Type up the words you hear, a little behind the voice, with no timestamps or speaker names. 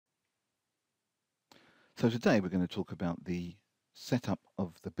So today we're going to talk about the setup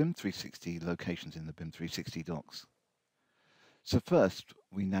of the BIM 360 locations in the BIM 360 docs. So first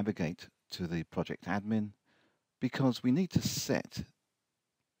we navigate to the project admin because we need to set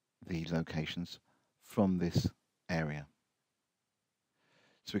the locations from this area.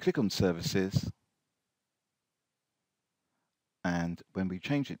 So we click on services, and when we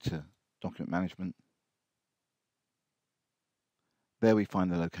change it to document management, there we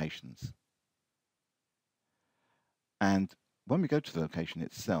find the locations. And when we go to the location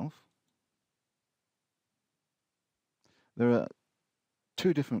itself, there are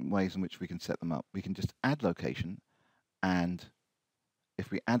two different ways in which we can set them up. We can just add location, and if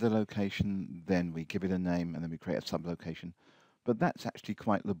we add a location, then we give it a name and then we create a sublocation. But that's actually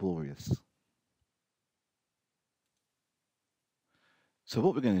quite laborious. So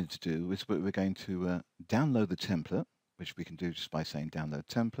what we're going to do is we're going to download the template, which we can do just by saying download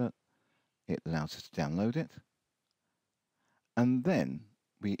template. It allows us to download it. And then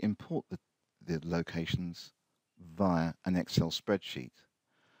we import the locations via an Excel spreadsheet.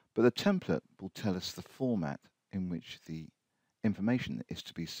 But the template will tell us the format in which the information is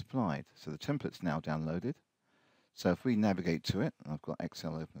to be supplied. So the template's now downloaded. So if we navigate to it, and I've got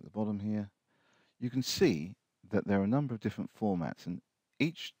Excel open at the bottom here, you can see that there are a number of different formats, and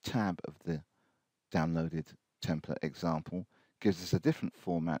each tab of the downloaded template example gives us a different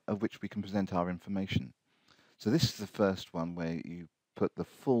format of which we can present our information. So this is the first one where you put the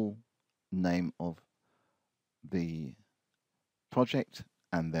full name of the project,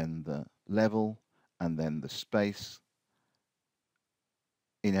 and then the level, and then the space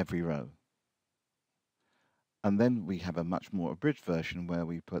in every row. And then we have a much more abridged version where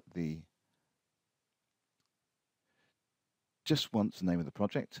we put just once the name of the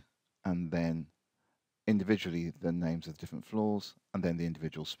project, and then individually the names of the different floors, and then the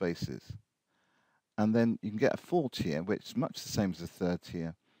individual spaces. And then you can get a full tier, which is much the same as the third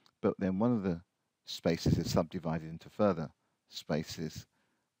tier, but then one of the spaces is subdivided into further spaces,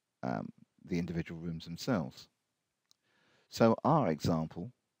 the individual rooms themselves. So our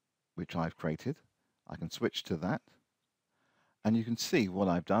example, which I've created, I can switch to that, and you can see what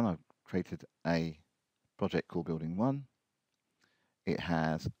I've done. I've created a project called Building 1. It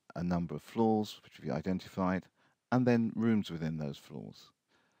has a number of floors which we identified, and then rooms within those floors.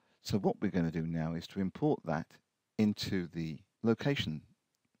 So what we're going to do now is to import that into the location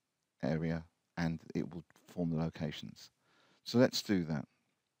area, and it will form the locations. So let's do that.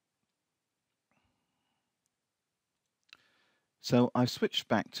 So I've switched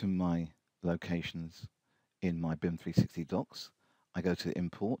back to my locations in my BIM 360 docs. I go to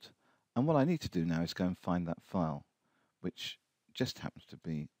import, and what I need to do now is go and find that file, which just happens to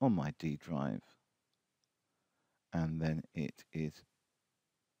be on my D drive, and then it is.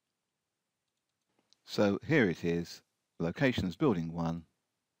 So here it is, locations building 1,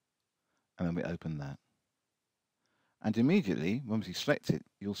 and then we open that. And immediately, when we select it,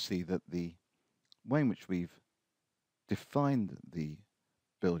 you'll see that the way in which we've defined the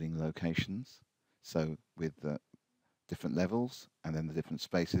building locations, so with the different levels and then the different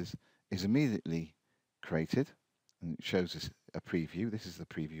spaces, is immediately created, and it shows us a preview. This is the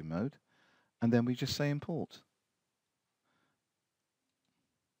preview mode, and then we just say import.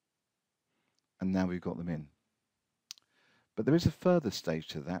 And now we've got them in. But there is a further stage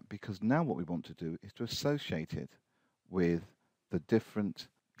to that, because now what we want to do is to associate it with the different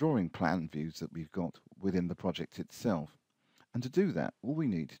drawing plan views that we've got within the project itself. And to do that, all we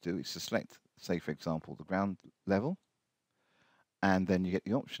need to do is to select, say for example, the ground level, and then you get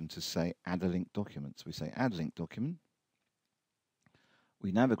the option to say add a linked document. So we say add linked document.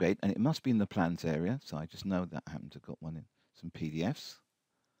 We navigate, and it must be in the plans area, so I just know that I happen to have got one in some PDFs,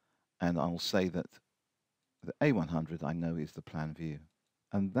 and I'll say that the A100 I know is the plan view,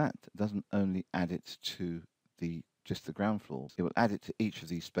 and that doesn't only add it to just the ground floors, it will add it to each of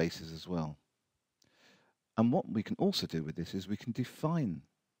these spaces as well. And what we can also do with this is we can define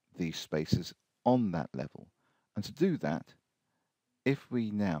these spaces on that level. And to do that, if we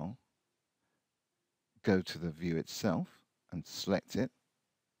now go to the view itself and select it,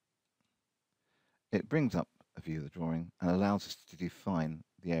 it brings up a view of the drawing and allows us to define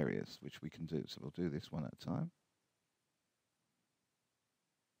the areas, which we can do. So we'll do this one at a time.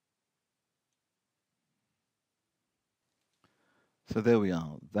 So there we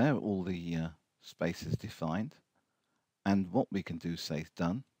are. There are all the spaces defined, and what we can do, say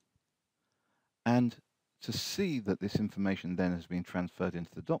done. And to see that this information then has been transferred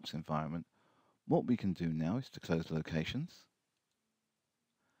into the docs environment, what we can do now is to close locations,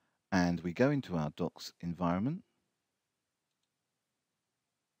 and we go into our docs environment,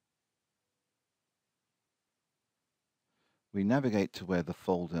 We navigate to where the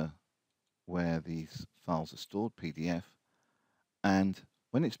folder where these files are stored, PDF, and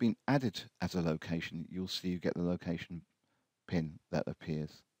when it's been added as a location, you'll see you get the location pin that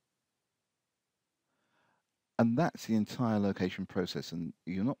appears. And that's the entire location process, and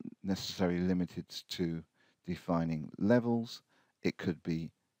you're not necessarily limited to defining levels. It could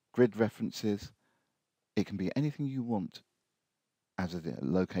be grid references. It can be anything you want as a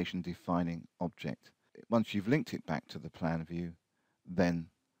location defining object. Once you've linked it back to the plan view, then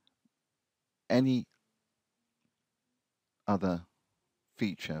any other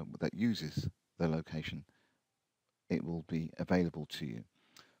feature that uses the location, it will be available to you.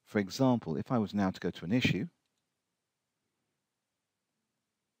 For example, if I was now to go to an issue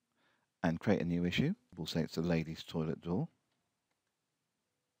and create a new issue, we'll say it's a ladies' toilet door.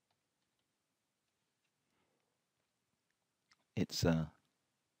 It's a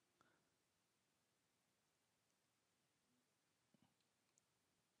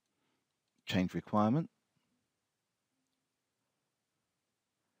change requirement.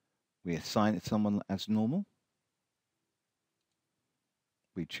 We assign it to someone as normal.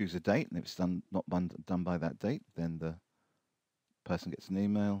 We choose a date, and if it's not done by that date, then the person gets an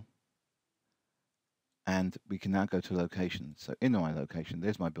email. And we can now go to location. So in my location,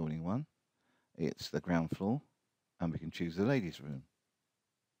 there's my building 1. It's the ground floor, and we can choose the ladies' room.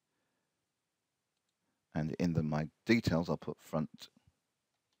 And in my details, I'll put front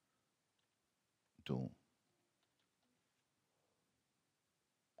door.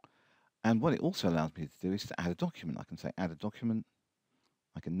 And what it also allows me to do is to add a document. I can say add a document.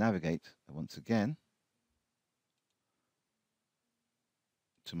 I can navigate once again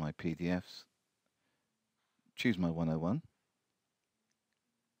to my PDFs, choose my 101,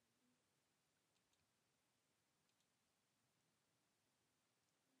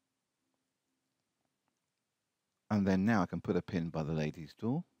 and then now I can put a pin by the ladies'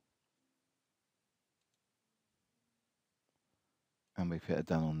 door, and we've hit a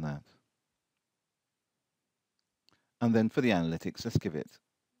done on that. And then for the analytics, let's give it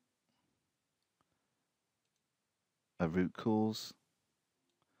a root cause,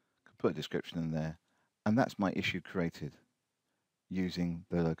 can put a description in there, and that's my issue created using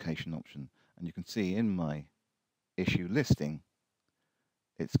the location option. And you can see in my issue listing,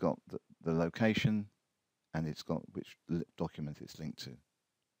 it's got the location and it's got which document it's linked to.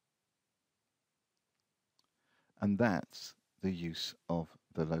 And that's the use of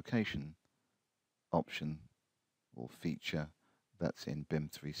the location option or feature that's in BIM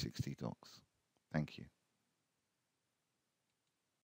 360 Docs. Thank you.